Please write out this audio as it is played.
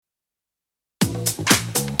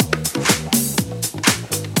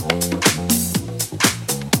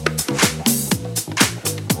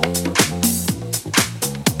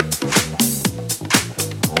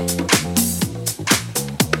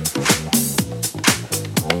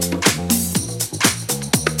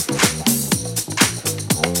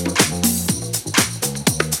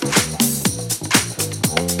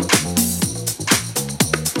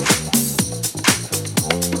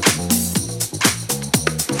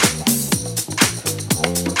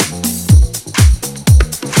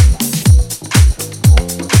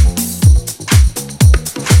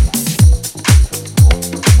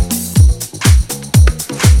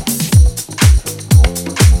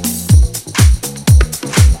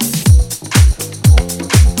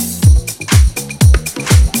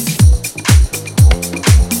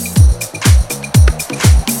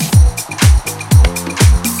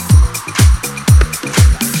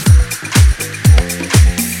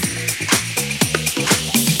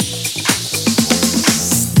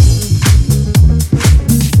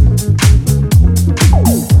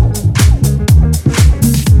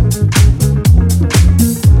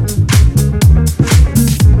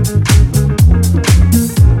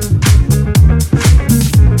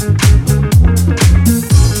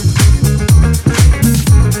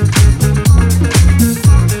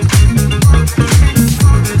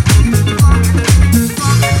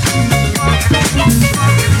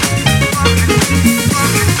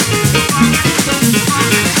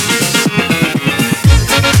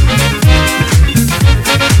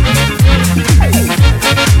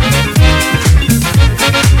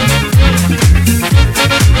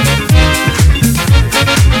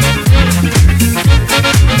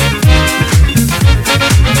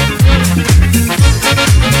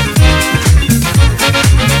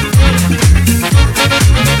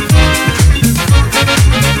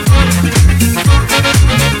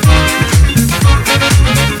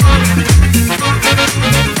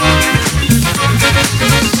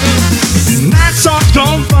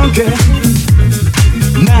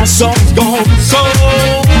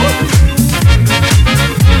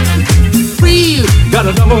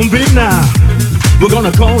got a double beat now. We're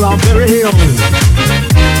gonna call our very own.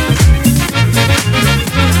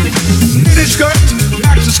 Mini skirts,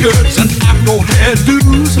 maxi skirts, and afro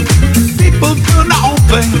hairdos. People doing their own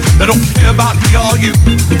thing. They don't care about me or you.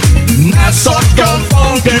 Nassau girl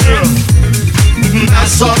funky.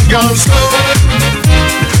 Nassau girl soul.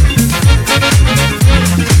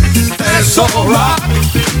 That's alright,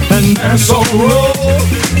 and that's all roll.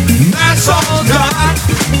 That's all got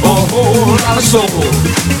a whole lot of soul.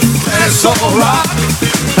 That's alright,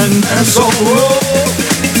 and that's all roll.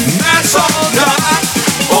 That's all got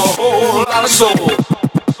a whole lot of soul.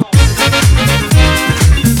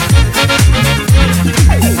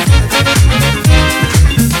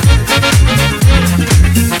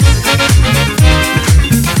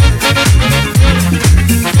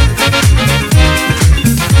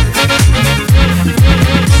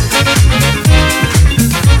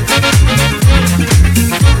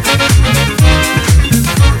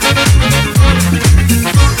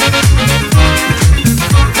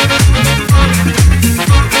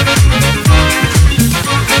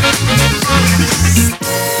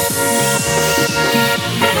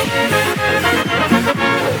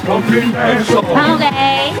 Funkin' Nassau,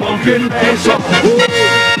 Okay. funkin' Nassau,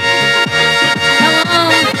 Come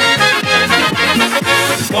on.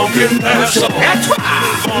 funkin' Nassau, that's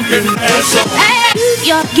right, funkin' Nassau. Hey, New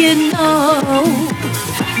York, you know,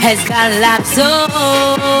 has got a lot of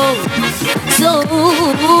soul,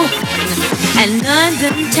 soul. And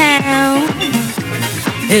London town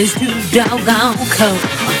is too doggone cold,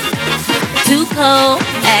 too cold.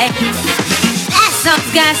 Hey, Nassau's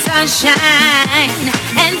got sunshine,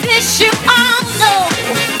 and this you all know.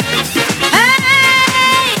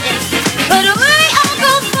 Hey, but we all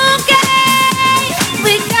go funky.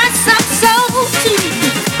 We got some soul too.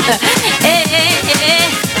 Hey,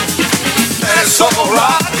 That's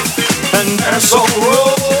alright, and that's all